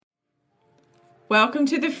Welcome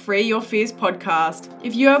to the Free Your Fears podcast.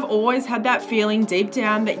 If you have always had that feeling deep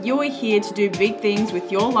down that you are here to do big things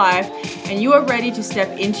with your life and you are ready to step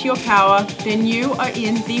into your power, then you are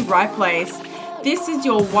in the right place. This is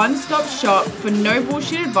your one-stop shop for no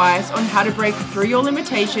bullshit advice on how to break through your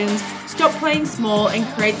limitations, stop playing small, and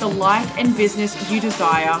create the life and business you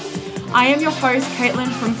desire. I am your host,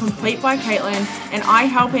 Caitlin from Complete by Caitlin, and I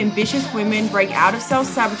help ambitious women break out of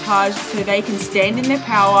self-sabotage so they can stand in their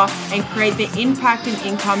power and create the impact and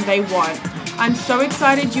income they want. I'm so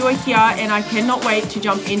excited you are here, and I cannot wait to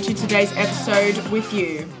jump into today's episode with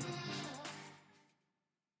you.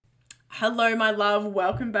 Hello, my love.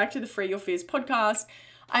 Welcome back to the Free Your Fears podcast.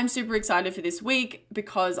 I'm super excited for this week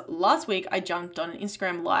because last week I jumped on an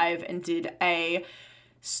Instagram live and did a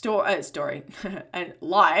story and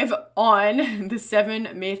live on the 7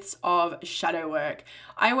 myths of shadow work.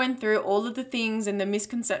 I went through all of the things and the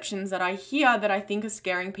misconceptions that I hear that I think are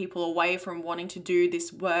scaring people away from wanting to do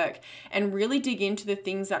this work, and really dig into the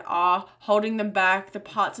things that are holding them back, the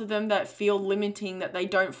parts of them that feel limiting, that they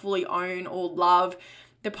don't fully own or love,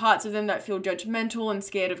 the parts of them that feel judgmental and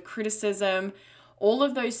scared of criticism, all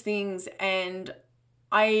of those things. And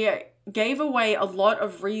I gave away a lot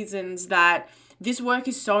of reasons that this work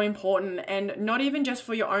is so important, and not even just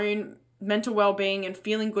for your own mental well-being and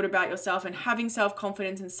feeling good about yourself and having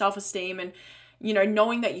self-confidence and self-esteem and,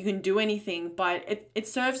 knowing that you can do anything, but it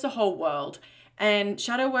serves the whole world. And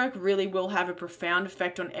shadow work really will have a profound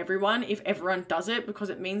effect on everyone if everyone does it, because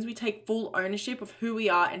it means we take full ownership of who we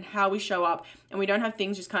are and how we show up, and we don't have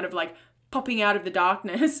things just kind of like popping out of the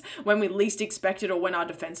darkness when we least expect it or when our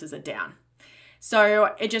defenses are down.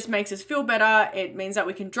 So it just makes us feel better. It means that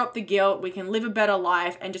we can drop the guilt, we can live a better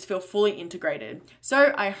life, and just feel fully integrated.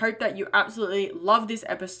 So I hope that you absolutely love this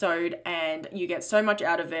episode and you get so much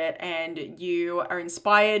out of it, and you are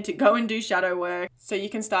inspired to go and do shadow work so you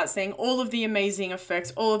can start seeing all of the amazing effects,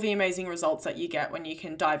 all of the amazing results that you get when you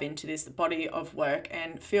can dive into this body of work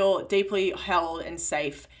and feel deeply held and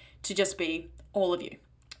safe to just be all of you.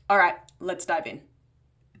 All right, let's dive in.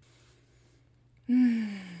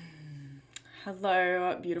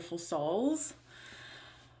 Hello, beautiful souls.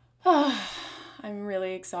 I'm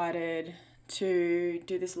really excited to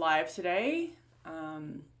do this live today.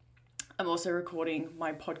 I'm also recording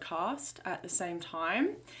my podcast at the same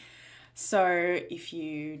time. So if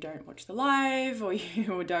you don't watch the live, or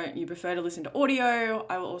you prefer to listen to audio,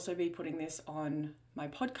 I will also be putting this on my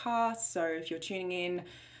podcast. So if you're tuning in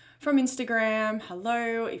from Instagram,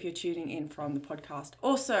 hello. If you're tuning in from the podcast,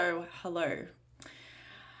 also hello.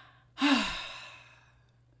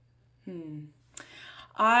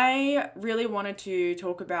 I really wanted to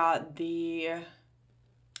talk about the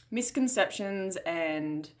misconceptions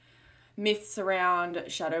and myths around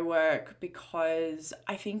shadow work, because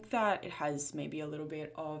I think that it has maybe a little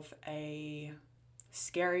bit of a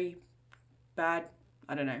scary, bad,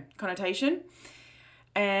 connotation.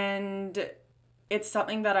 And it's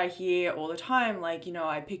something that I hear all the time.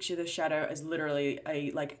 I picture the shadow as literally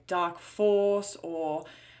a dark force, or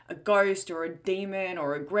a ghost, or a demon,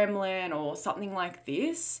 or a gremlin, or something like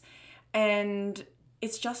this. And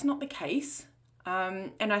it's just not the case.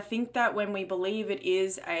 And I think that when we believe it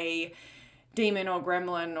is a demon or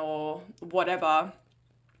gremlin or whatever,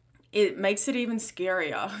 it makes it even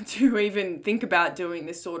scarier to even think about doing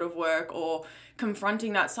this sort of work or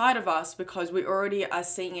confronting that side of us, because we already are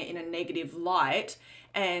seeing it in a negative light.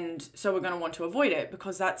 And so we're going to want to avoid it,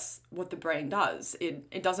 because that's what the brain does.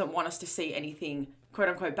 It doesn't want us to see anything quote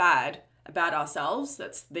unquote bad about ourselves.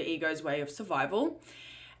 That's the ego's way of survival.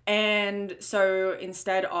 And so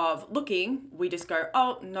instead of looking, we just go,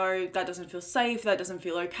 oh no, that doesn't feel safe. That doesn't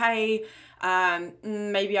feel okay.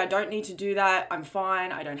 Maybe I don't need to do that. I'm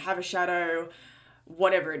fine. I don't have a shadow,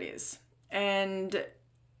 whatever it is. And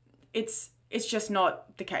it's just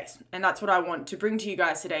not the case. And that's what I want to bring to you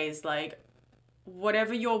guys today is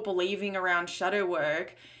whatever you're believing around shadow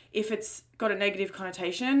work, if it's got a negative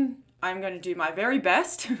connotation, I'm going to do my very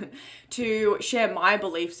best to share my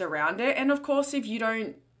beliefs around it. And of course, if you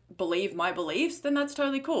don't believe my beliefs, then that's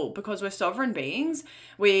totally cool, because we're sovereign beings.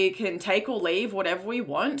 We can take or leave whatever we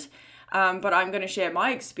want. But I'm going to share my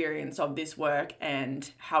experience of this work and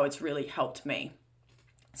how it's really helped me.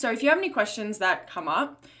 So if you have any questions that come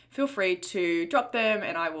up, feel free to drop them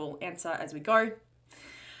and I will answer as we go.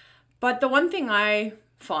 But the one thing I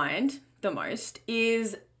find the most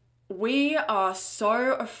is we are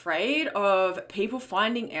so afraid of people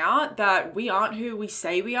finding out that we aren't who we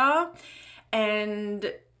say we are.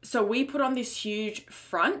 And so we put on this huge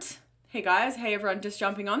front. Hey guys, hey everyone just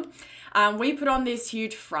jumping on. We put on this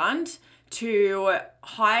huge front to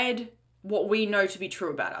hide what we know to be true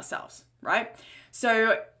about ourselves, right?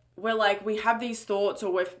 So we're like, we have these thoughts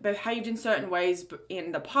or we've behaved in certain ways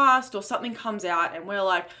in the past, or something comes out and we're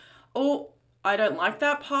like, oh, I don't like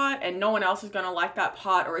that part, and no one else is going to like that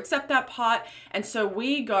part or accept that part. And so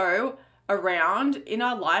we go around in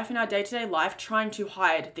our life, in our day-to-day life, trying to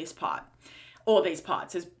hide this part or these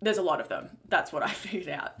parts. There's a lot of them. That's what I figured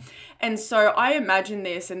out. And so I imagine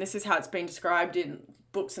this, and this is how it's been described in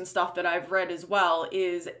books and stuff that I've read as well,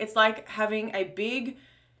 is it's like having a big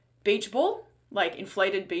beach ball, like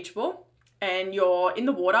inflated beach ball, and you're in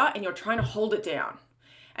the water and you're trying to hold it down.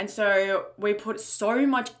 And so we put so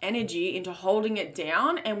much energy into holding it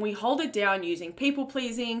down, and we hold it down using people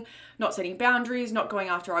pleasing, not setting boundaries, not going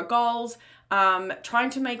after our goals, trying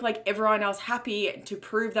to make like everyone else happy to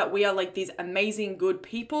prove that we are like these amazing, good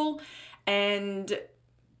people. And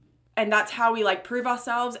that's how we like prove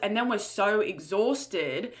ourselves. And then we're so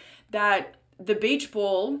exhausted that the beach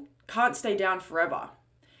ball can't stay down forever.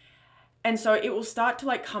 And so it will start to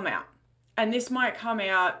like come out. And this might come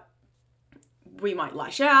out, we might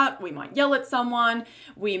lash out, we might yell at someone,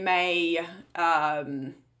 we may,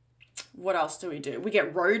 what else do? We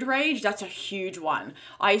get road rage. That's a huge one.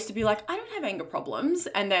 I used to be like, I don't have anger problems.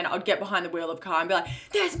 And then I'd get behind the wheel of a car and be like,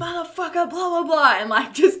 this motherfucker, blah, blah, blah. And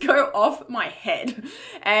like just go off my head.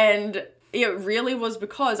 And it really was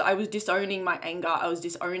because I was disowning my anger. I was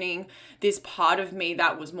disowning this part of me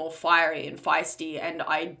that was more fiery and feisty. And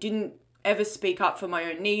I didn't ever speak up for my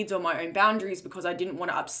own needs or my own boundaries because I didn't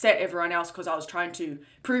want to upset everyone else, because I was trying to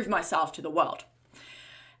prove myself to the world.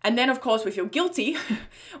 And then, of course, we feel guilty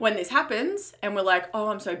when this happens and we're like, oh,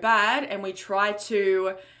 I'm so bad. And we try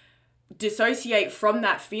to dissociate from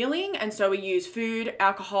that feeling. And so we use food,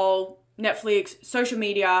 alcohol, Netflix, social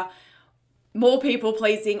media, more people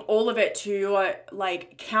pleasing, all of it to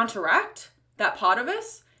like counteract that part of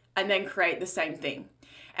us and then create the same thing.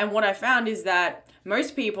 And what I found is that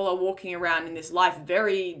most people are walking around in this life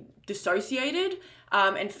very dissociated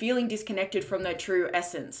and feeling disconnected from their true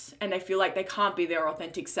essence. And they feel like they can't be their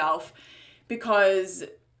authentic self, because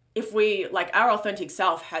if we, like, our authentic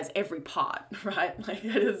self has every part, right? Like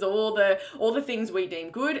it is all the things we deem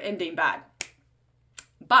good and deem bad.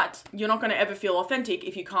 But you're not going to ever feel authentic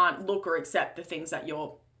if you can't look or accept the things that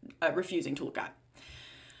you're refusing to look at.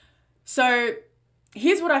 So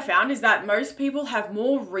here's what I found is that most people have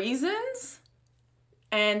more reasons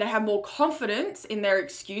and they have more confidence in their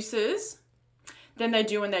excuses than they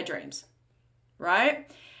do in their dreams,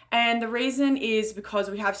 right? And the reason is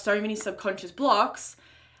because we have so many subconscious blocks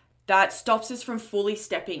that stops us from fully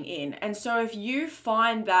stepping in. And so if you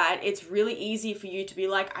find that it's really easy for you to be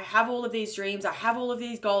like, I have all of these dreams, I have all of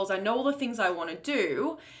these goals, I know all the things I want to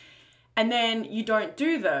do, and then you don't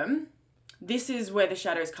do them, this is where the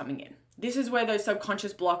shadow is coming in. This is where those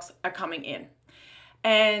subconscious blocks are coming in.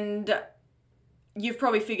 And you've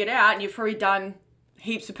probably figured out, and you've probably done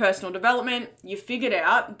heaps of personal development, you've figured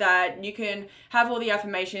out that you can have all the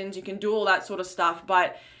affirmations, you can do all that sort of stuff,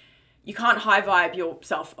 but you can't high vibe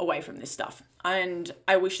yourself away from this stuff. And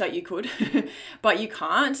I wish that you could, but you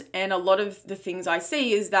can't. And a lot of the things I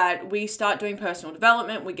see is that we start doing personal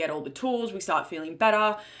development, we get all the tools, we start feeling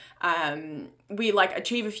better, we like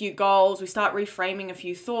achieve a few goals, we start reframing a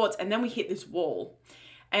few thoughts, and then we hit this wall.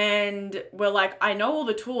 And we're like, I know all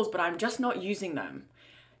the tools, but I'm just not using them.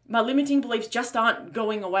 My limiting beliefs just aren't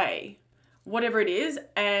going away, whatever it is.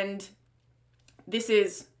 And this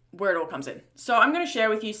is where it all comes in. So I'm going to share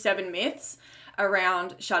with you 7 myths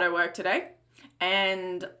around shadow work today.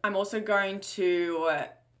 And I'm also going to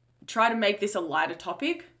try to make this a lighter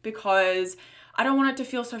topic, because I don't want it to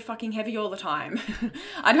feel so fucking heavy all the time.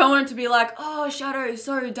 I don't want it to be like, oh, shadow is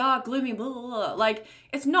so dark, gloomy, blah, blah, blah. Like,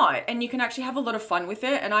 it's not. And you can actually have a lot of fun with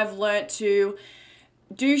it. And I've learnt to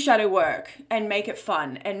do shadow work and make it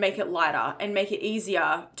fun and make it lighter and make it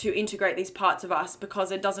easier to integrate these parts of us,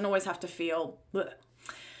 because it doesn't always have to feel bleh.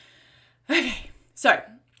 Okay, so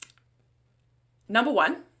number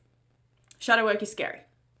 1, shadow work is scary.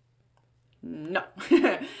 No,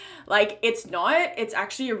 like it's not. It's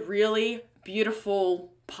actually a really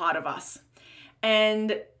beautiful part of us.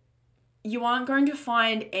 And you aren't going to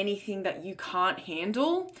find anything that you can't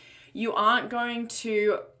handle. You aren't going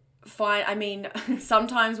to find, I mean,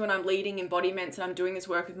 sometimes when I'm leading embodiments and I'm doing this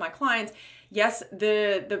work with my clients, yes,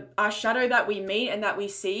 our shadow that we meet and that we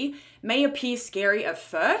see may appear scary at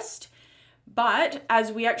first, but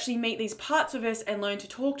as we actually meet these parts of us and learn to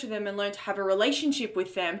talk to them and learn to have a relationship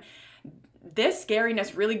with them, their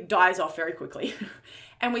scariness really dies off very quickly.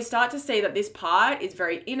 And we start to see that this part is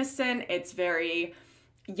very innocent, it's very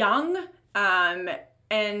young,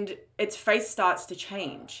 and its face starts to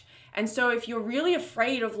change. And so if you're really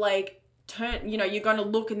afraid of like you're going to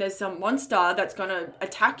look and there's some monster that's going to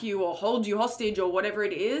attack you or hold you hostage or whatever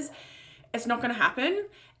it is. It's not going to happen.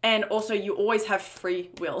 And also you always have free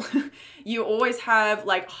will. You always have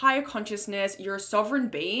like higher consciousness. You're a sovereign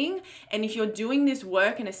being. And if you're doing this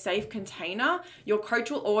work in a safe container, your coach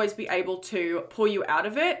will always be able to pull you out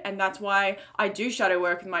of it. And that's why I do shadow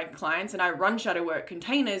work with my clients and I run shadow work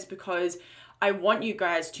containers, because I want you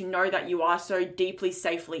guys to know that you are so deeply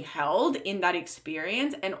safely held in that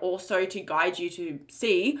experience, and also to guide you to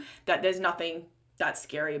see that there's nothing that's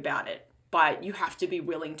scary about it. But you have to be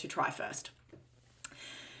willing to try first.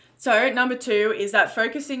 So number 2 is that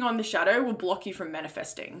focusing on the shadow will block you from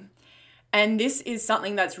manifesting. And this is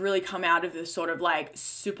something that's really come out of the sort of like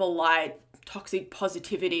super light, toxic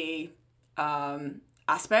positivity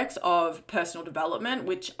aspects of personal development,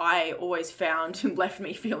 which I always found left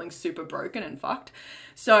me feeling super broken and fucked.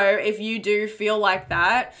 So if you do feel like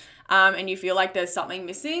that and you feel like there's something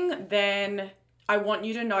missing, then I want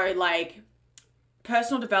you to know, like,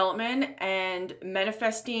 personal development and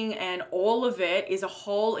manifesting and all of it is a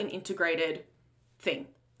whole and integrated thing,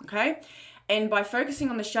 okay? And by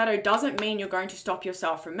focusing on the shadow doesn't mean you're going to stop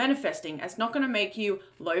yourself from manifesting. It's not going to make you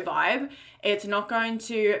low vibe. It's not going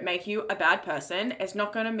to make you a bad person. It's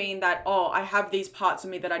not going to mean that, oh, I have these parts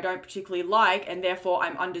of me that I don't particularly like and therefore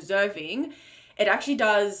I'm undeserving. It actually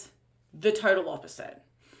does the total opposite.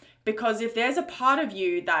 Because if there's a part of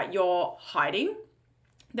you that you're hiding,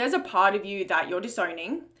 there's a part of you that you're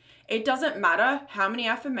disowning, it doesn't matter how many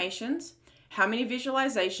affirmations, how many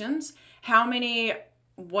visualizations, how many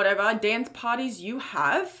whatever dance parties you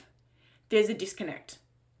have, there's a disconnect.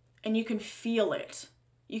 And you can feel it.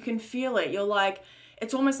 You can feel it. You're like,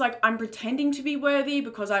 it's almost like I'm pretending to be worthy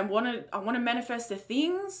because I want to manifest the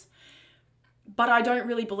things, but I don't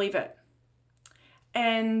really believe it.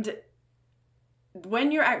 And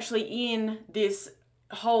when you're actually in this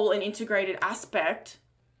whole and integrated aspect,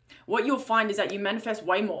 what you'll find is that you manifest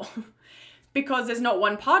way more because there's not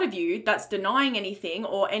one part of you that's denying anything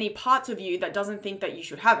or any parts of you that doesn't think that you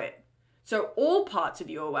should have it. So all parts of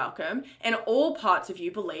you are welcome and all parts of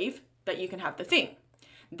you believe that you can have the thing.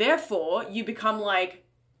 Therefore, you become like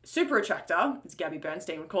super attractor, as Gabby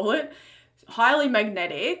Bernstein would call it, highly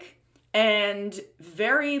magnetic and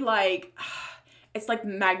very like, it's like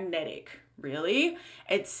magnetic. Really,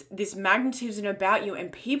 it's this magnetism about you,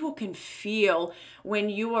 and people can feel when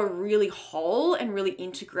you are really whole and really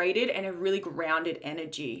integrated and a really grounded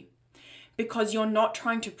energy, because you're not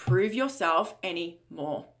trying to prove yourself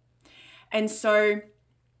anymore. And so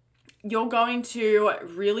you're going to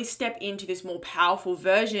really step into this more powerful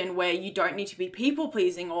version where you don't need to be people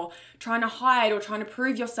pleasing or trying to hide or trying to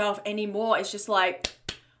prove yourself anymore. It's just like,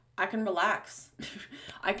 I can relax.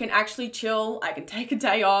 I can actually chill. I can take a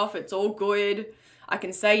day off. It's all good. I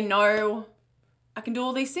can say no. I can do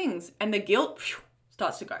all these things. And the guilt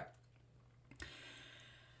starts to go.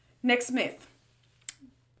 Next myth.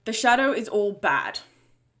 The shadow is all bad.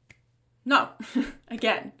 No.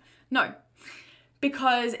 Again, no.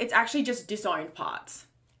 Because it's actually just disowned parts.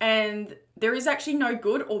 And there is actually no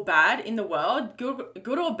good or bad in the world.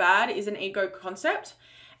 Good or bad is an ego concept.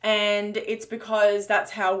 And it's because that's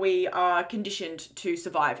how we are conditioned to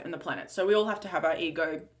survive in the planet. So we all have to have our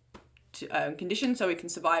ego conditioned so we can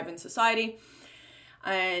survive in society.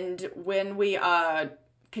 And when we are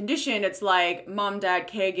conditioned, it's like mum, dad,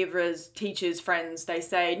 caregivers, teachers, friends, they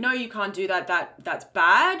say, no, you can't do that. That's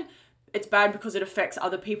bad. It's bad because it affects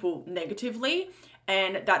other people negatively.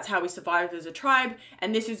 And that's how we survive as a tribe.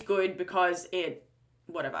 And this is good because it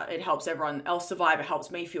helps everyone else survive. It helps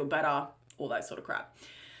me feel better, all that sort of crap.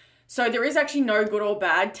 So there is actually no good or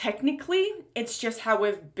bad. Technically, it's just how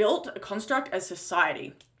we've built a construct as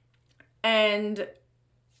society. And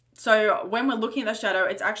so when we're looking at the shadow,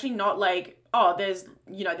 it's actually not like, oh, there's,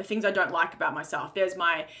 the things I don't like about myself. There's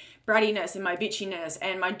my brattiness and my bitchiness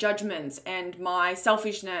and my judgments and my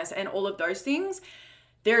selfishness and all of those things.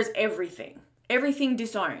 There's everything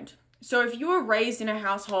disowned. So if you were raised in a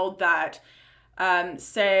household that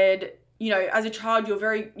said, as a child, you're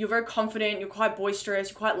very confident, you're quite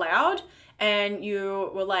boisterous, you're quite loud, and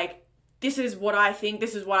you were like, this is what I think,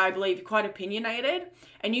 this is what I believe, you're quite opinionated,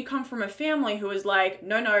 and you come from a family who is like,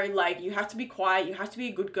 no, like, you have to be quiet, you have to be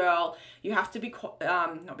a good girl, you have to be,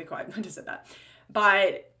 not be quiet, I just said that,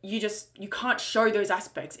 but you can't show those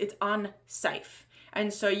aspects, it's unsafe.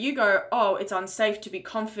 And so you go, oh, it's unsafe to be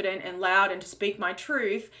confident and loud and to speak my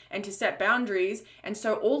truth and to set boundaries, and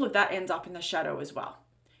so all of that ends up in the shadow as well.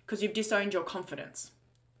 Because you've disowned your confidence,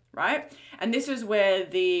 right? And this is where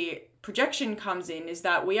the projection comes in, is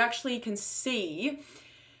that we actually can see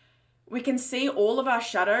all of our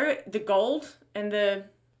shadow, the gold and the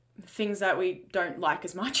things that we don't like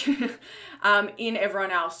as much in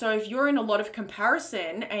everyone else. So if you're in a lot of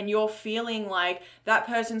comparison and you're feeling like that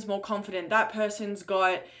person's more confident, that person's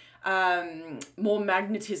got more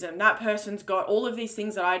magnetism, that person's got all of these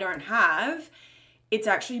things that I don't have, it's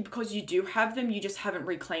actually because you do have them, you just haven't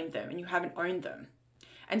reclaimed them and you haven't owned them.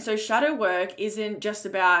 And so shadow work isn't just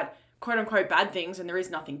about quote unquote bad things, and there is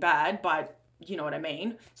nothing bad, but you know what I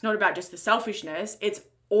mean. It's not about just the selfishness, it's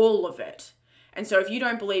all of it. And so if you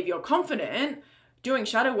don't believe you're confident, doing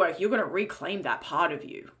shadow work, you're going to reclaim that part of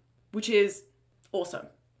you, which is awesome,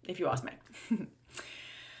 if you ask me.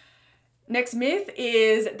 Next myth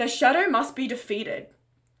is the shadow must be defeated.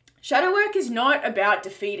 Shadow work is not about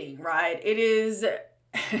defeating, right? It is,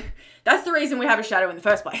 that's the reason we have a shadow in the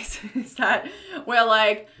first place. Is that we're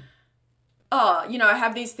like, oh, you know, I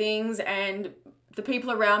have these things and the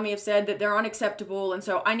people around me have said that they're unacceptable, and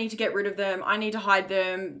so I need to get rid of them. I need to hide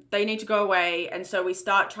them. They need to go away. And so we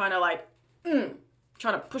start trying to like,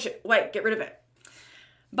 trying to push it away, get rid of it.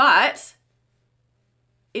 But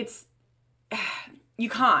it's, you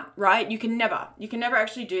can't, right? You can never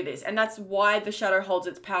actually do this. And that's why the shadow holds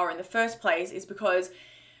its power in the first place, is because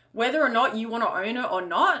whether or not you want to own it or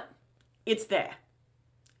not, it's there.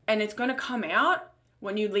 And it's going to come out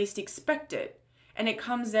when you least expect it. And it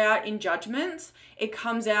comes out in judgments. It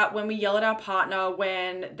comes out when we yell at our partner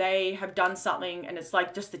when they have done something and it's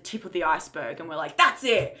like just the tip of the iceberg and we're like, that's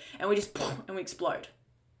it. And we just, and we explode.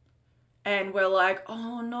 And we're like,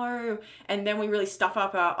 oh no. And then we really stuff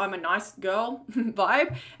up our I'm a nice girl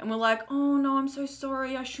vibe. And we're like, oh no, I'm so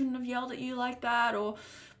sorry. I shouldn't have yelled at you like that. Or,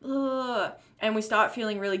 ugh. And we start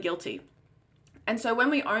feeling really guilty. And so when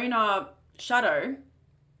we own our shadow,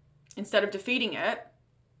 instead of defeating it,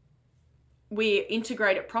 we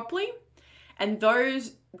integrate it properly, and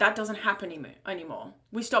that doesn't happen anymore.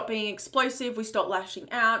 We stop being explosive, we stop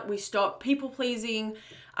lashing out, we stop people pleasing,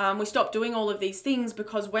 we stop doing all of these things,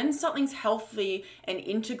 because when something's healthy and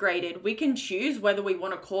integrated, we can choose whether we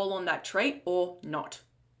want to call on that trait or not.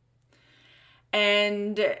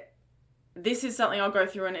 And this is something I'll go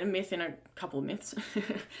through in a couple of myths.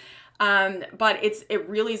 But it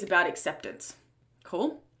really is about acceptance.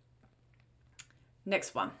 Cool?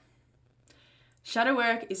 Next one. Shadow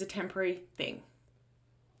work is a temporary thing.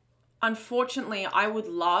 Unfortunately, I would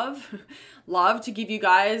love to give you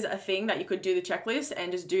guys a thing that you could do the checklist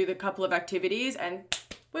and just do the couple of activities and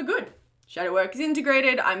we're good. Shadow work is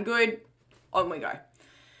integrated. I'm good. On we go.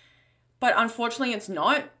 But unfortunately, it's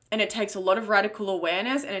not. And it takes a lot of radical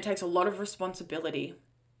awareness and it takes a lot of responsibility.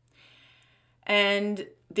 And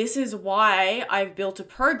this is why I've built a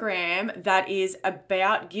program that is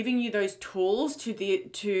about giving you those tools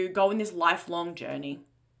to go in this lifelong journey.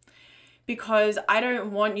 Because I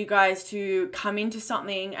don't want you guys to come into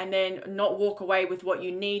something and then not walk away with what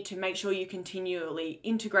you need to make sure you continually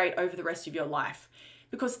integrate over the rest of your life.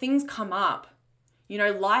 Because things come up. You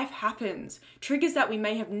know, life happens. Triggers that we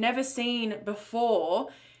may have never seen before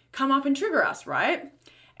come up and trigger us, right?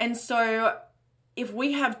 And so if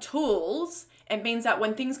we have tools, it means that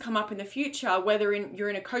when things come up in the future, whether you're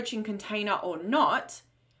in a coaching container or not,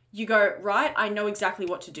 you go, right, I know exactly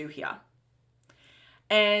what to do here.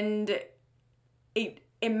 And it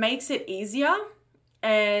makes it easier,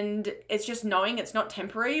 and it's just knowing it's not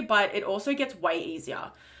temporary, but it also gets way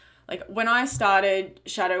easier. Like when I started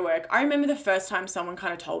shadow work, I remember the first time someone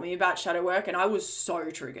kind of told me about shadow work and I was so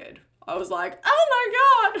triggered. I was like, oh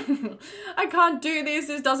my God, I can't do this.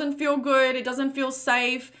 This doesn't feel good. It doesn't feel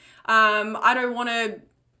safe. I don't want to,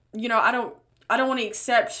 I don't want to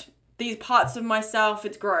accept these parts of myself.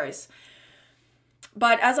 It's gross.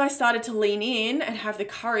 But as I started to lean in and have the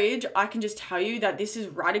courage, I can just tell you that this has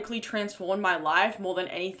radically transformed my life more than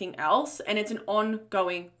anything else. And it's an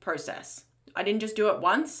ongoing process. I didn't just do it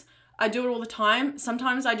once. I do it all the time.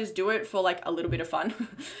 Sometimes I just do it for like a little bit of fun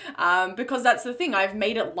because that's the thing. I've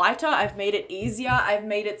made it lighter. I've made it easier. I've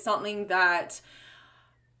made it something that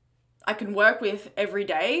I can work with every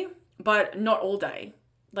day, but not all day.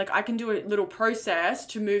 Like I can do a little process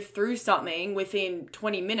to move through something within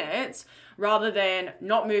 20 minutes rather than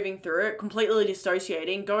not moving through it, completely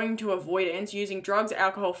dissociating, going to avoidance, using drugs,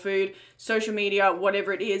 alcohol, food, social media,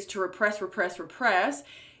 whatever it is to repress,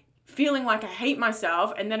 feeling like I hate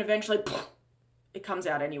myself, and then eventually it comes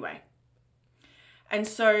out anyway. And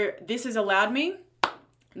so this has allowed me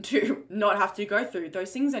to not have to go through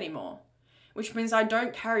those things anymore, which means I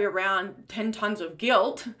don't carry around 10 tons of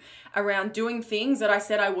guilt around doing things that I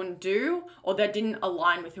said I wouldn't do or that didn't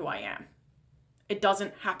align with who I am. It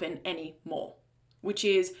doesn't happen anymore, which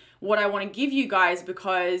is what I want to give you guys,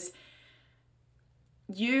 because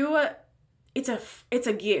it's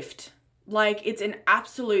a gift. Like it's an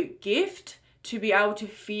absolute gift to be able to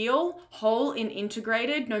feel whole and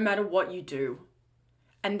integrated no matter what you do.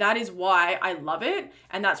 And that is why I love it,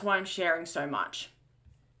 and that's why I'm sharing so much.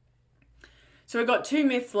 So we've got 2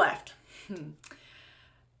 myths left.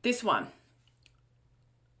 This one.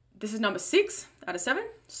 This is number 6 out of 7.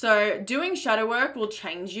 So doing shadow work will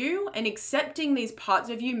change you, and accepting these parts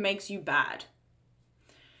of you makes you bad.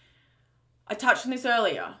 I touched on this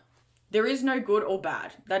earlier. There is no good or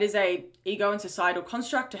bad. That is a ego and societal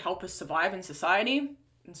construct to help us survive in society.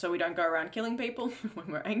 And so we don't go around killing people when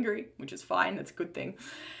we're angry, which is fine. That's a good thing.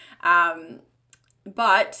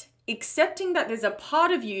 But accepting that there's a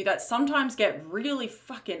part of you that sometimes get really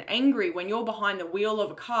fucking angry when you're behind the wheel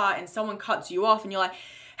of a car and someone cuts you off and you're like,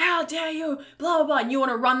 how dare you, blah, blah, blah, and you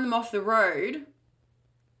want to run them off the road.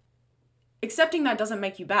 Accepting that doesn't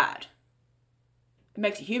make you bad. It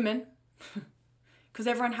makes you human. Because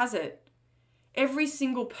everyone has it. Every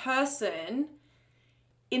single person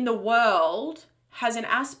in the world has an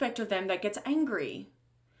aspect of them that gets angry,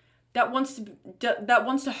 that wants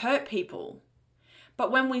to hurt people.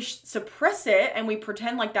 But when we suppress it and we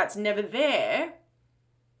pretend like that's never there,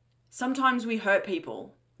 sometimes we hurt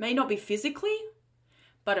people. May not be physically,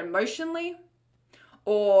 but emotionally,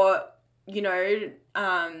 or, you know,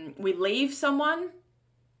 we leave someone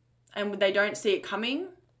and they don't see it coming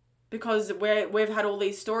because we've had all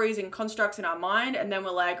these stories and constructs in our mind, and then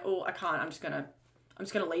we're like, oh, I can't, I'm just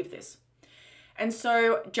gonna leave this. And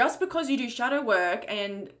so just because you do shadow work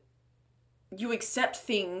and you accept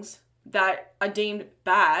things that are deemed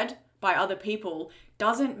bad by other people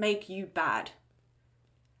doesn't make you bad.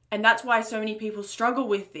 And that's why so many people struggle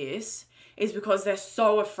with this, is because they're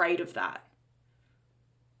so afraid of that.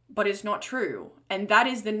 But it's not true. And that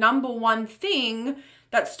is the number one thing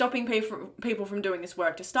that's stopping people from doing this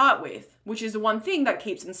work to start with, which is the one thing that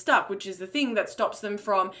keeps them stuck, which is the thing that stops them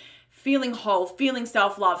from feeling whole, feeling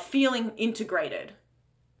self-love, feeling integrated,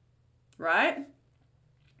 right?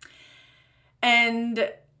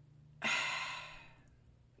 And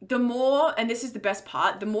the more, and this is the best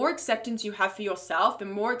part, the more acceptance you have for yourself, the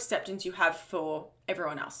more acceptance you have for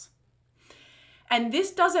everyone else. And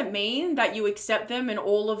this doesn't mean that you accept them and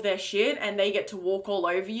all of their shit and they get to walk all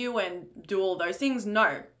over you and do all those things.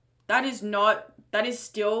 No, that is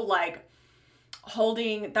still like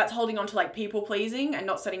holding on to like people pleasing and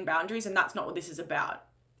not setting boundaries. And that's not what this is about.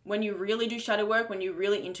 When you really do shadow work, when you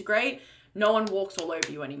really integrate, no one walks all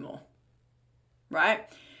over you anymore, right?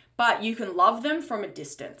 But you can love them from a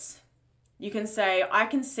distance. You can say, I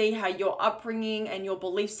can see how your upbringing and your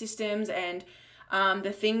belief systems and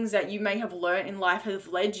the things that you may have learned in life have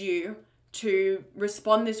led you to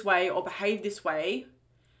respond this way or behave this way.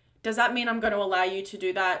 Does that mean I'm going to allow you to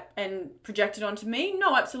do that and project it onto me?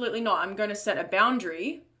 No, absolutely not. I'm going to set a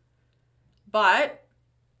boundary, but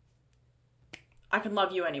I can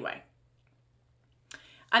love you anyway.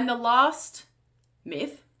 And the last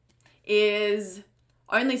myth is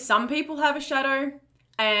only some people have a shadow,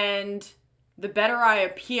 and the better I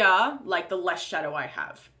appear, like the less shadow I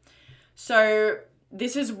have. So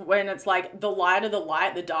this is when it's like the lighter the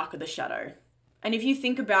light, the darker the shadow. And if you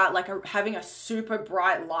think about like having a super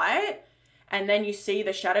bright light and then you see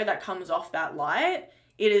the shadow that comes off that light,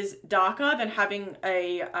 it is darker than having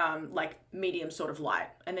a like medium sort of light.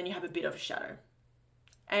 And then you have a bit of a shadow.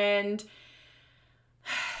 And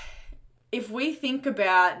if we think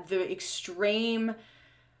about the extreme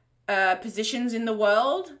positions in the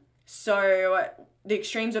world, so the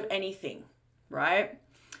extremes of anything, right?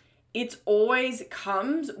 It always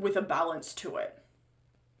comes with a balance to it.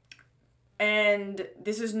 And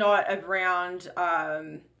this is not around,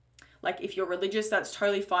 like if you're religious, that's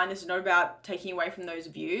totally fine. This is not about taking away from those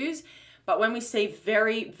views. But when we see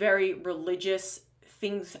very, very religious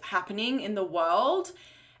things happening in the world,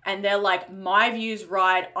 and they're like, my view's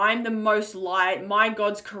right, I'm the most light, my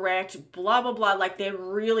God's correct, blah, blah, blah, like they're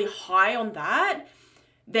really high on that,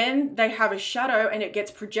 then they have a shadow and it gets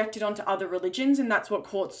projected onto other religions, and that's what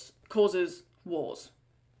causes wars,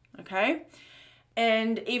 okay?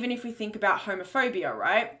 And even if we think about homophobia,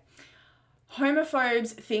 right? Homophobes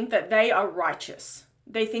think that they are righteous.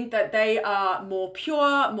 They think that they are more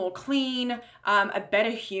pure, more clean, a better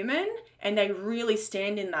human, and they really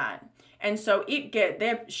stand in that. And so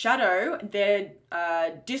their shadow, their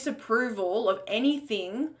disapproval of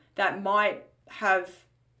anything that might have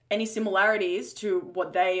any similarities to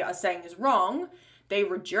what they are saying is wrong, they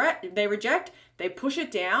reject, they push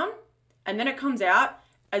it down, and then it comes out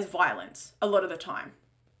as violence a lot of the time.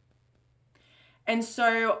 And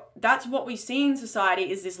so that's what we see in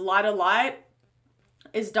society, is this lighter light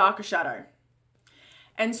is darker shadow.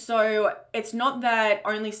 And so it's not that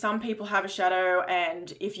only some people have a shadow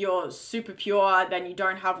and if you're super pure, then you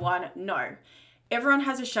don't have one. No. Everyone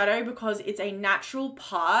has a shadow because it's a natural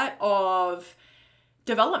part of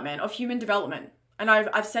development, of human development. And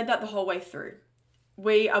I've said that the whole way through.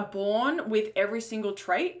 We are born with every single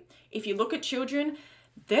trait. If you look at children,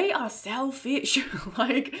 they are selfish.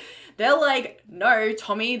 Like, they're like, no,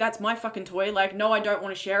 Tommy, that's my fucking toy. Like, no, I don't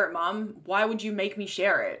want to share it, mum. Why would you make me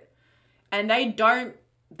share it? And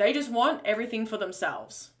they just want everything for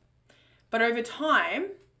themselves. But over time,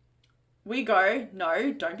 we go,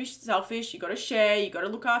 no, don't be selfish. You got to share. You got to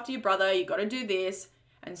look after your brother. You got to do this.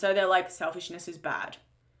 And so they're like, selfishness is bad.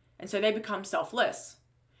 And so they become selfless.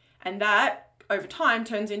 And that, over time,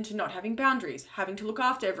 turns into not having boundaries, having to look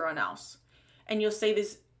after everyone else. And you'll see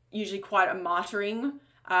this usually quite a martyring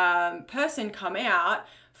person come out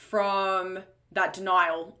from that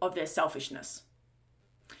denial of their selfishness.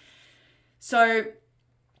 So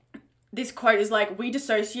this quote is like, we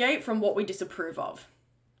dissociate from what we disapprove of.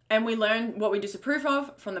 And we learn what we disapprove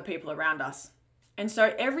of from the people around us. And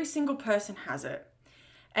so every single person has it.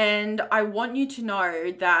 And I want you to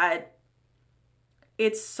know that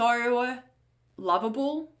it's so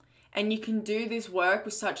lovable and you can do this work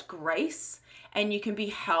with such grace and you can be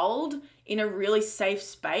held in a really safe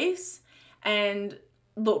space. And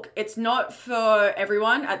look, it's not for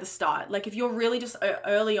everyone at the start. Like if you're really just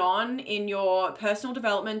early on in your personal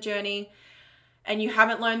development journey and you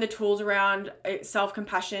haven't learned the tools around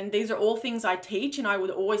self-compassion, these are all things I teach, and I would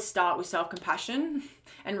always start with self-compassion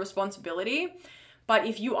and responsibility. But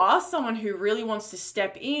if you are someone who really wants to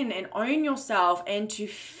step in and own yourself and to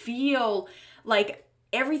feel like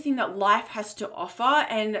everything that life has to offer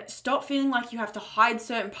and stop feeling like you have to hide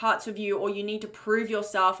certain parts of you or you need to prove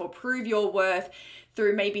yourself or prove your worth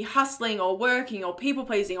through maybe hustling or working or people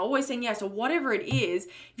pleasing, always saying yes or whatever it is,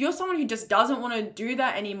 if you're someone who just doesn't want to do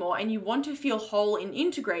that anymore and you want to feel whole and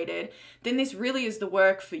integrated, then this really is the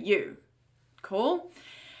work for you. Cool?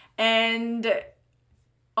 And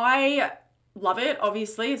I love it,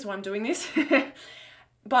 obviously, it's why I'm doing this.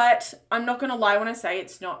 But I'm not going to lie when I say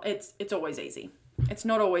it's always easy. It's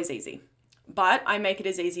not always easy, but I make it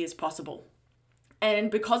as easy as possible.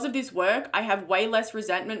 And because of this work, I have way less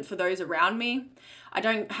resentment for those around me. I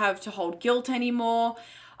don't have to hold guilt anymore.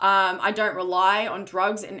 I don't rely on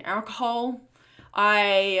drugs and alcohol.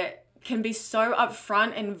 I can be so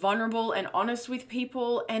upfront and vulnerable and honest with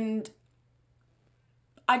people. And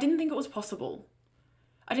I didn't think it was possible.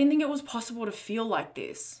 I didn't think it was possible to feel like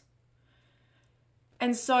this.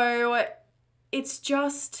 And so it's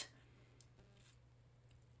just,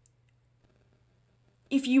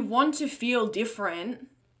 if you want to feel different,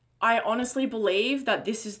 I honestly believe that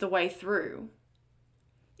this is the way through,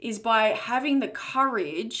 is by having the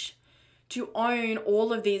courage to own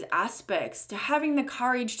all of these aspects, to having the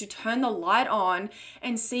courage to turn the light on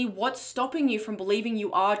and see what's stopping you from believing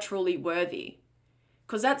you are truly worthy.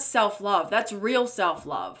 Because that's self-love. That's real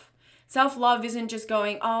self-love. Self-love isn't just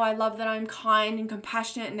going, oh, I love that I'm kind and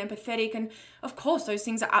compassionate and empathetic. And of course, those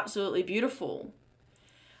things are absolutely beautiful.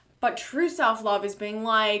 But true self-love is being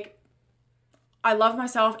like, I love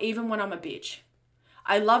myself even when I'm a bitch.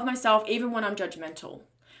 I love myself even when I'm judgmental.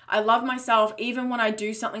 I love myself even when I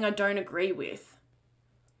do something I don't agree with.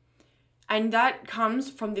 And that comes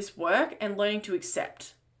from this work and learning to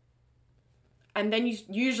accept. And then you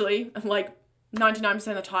usually, like 99%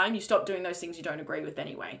 of the time, you stop doing those things you don't agree with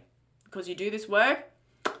anyway. Because you do this work,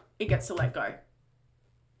 it gets to let go.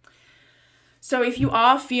 So if you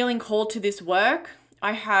are feeling called to this work,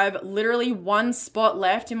 I have literally one spot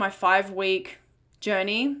left in my 5-week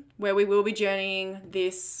journey where we will be journeying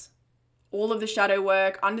this, all of the shadow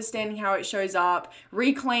work, understanding how it shows up,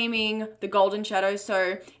 reclaiming the golden shadow.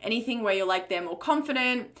 So anything where you're like, they're more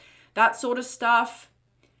confident, that sort of stuff,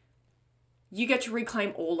 you get to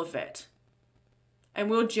reclaim all of it. And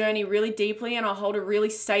we'll journey really deeply, and I'll hold a really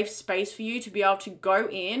safe space for you to be able to go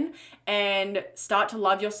in and start to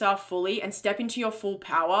love yourself fully and step into your full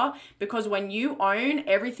power. Because when you own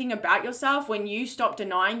everything about yourself, when you stop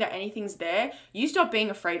denying that anything's there, you stop being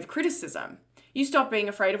afraid of criticism. You stop being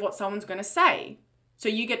afraid of what someone's going to say. So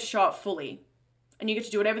you get to show up fully. And you get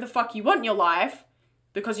to do whatever the fuck you want in your life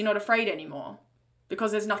because you're not afraid anymore.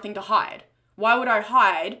 Because there's nothing to hide. Why would I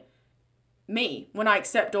hide me when I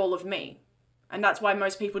accept all of me? And that's why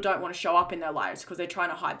most people don't want to show up in their lives, because they're trying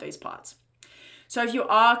to hide these parts. So if you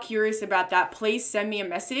are curious about that, please send me a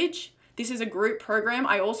message. This is a group program.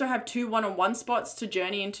 I also have 2 one-on-one spots to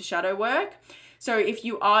journey into shadow work. So if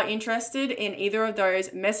you are interested in either of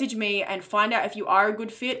those, message me and find out if you are a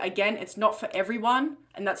good fit. Again, it's not for everyone,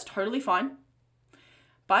 and that's totally fine.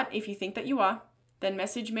 But if you think that you are, then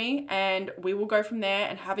message me and we will go from there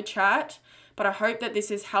and have a chat. But I hope that this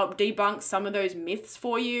has helped debunk some of those myths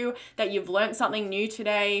for you, that you've learned something new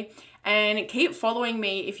today. And keep following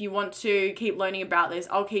me if you want to keep learning about this.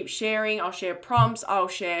 I'll keep sharing, I'll share prompts, I'll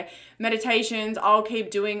share meditations, I'll keep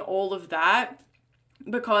doing all of that.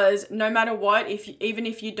 Because no matter what, even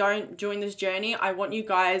if you don't join this journey, I want you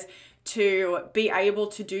guys to be able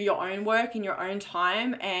to do your own work in your own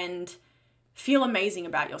time and feel amazing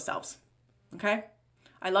about yourselves. Okay?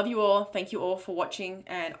 I love you all. Thank you all for watching,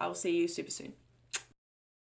 and I'll see you super soon.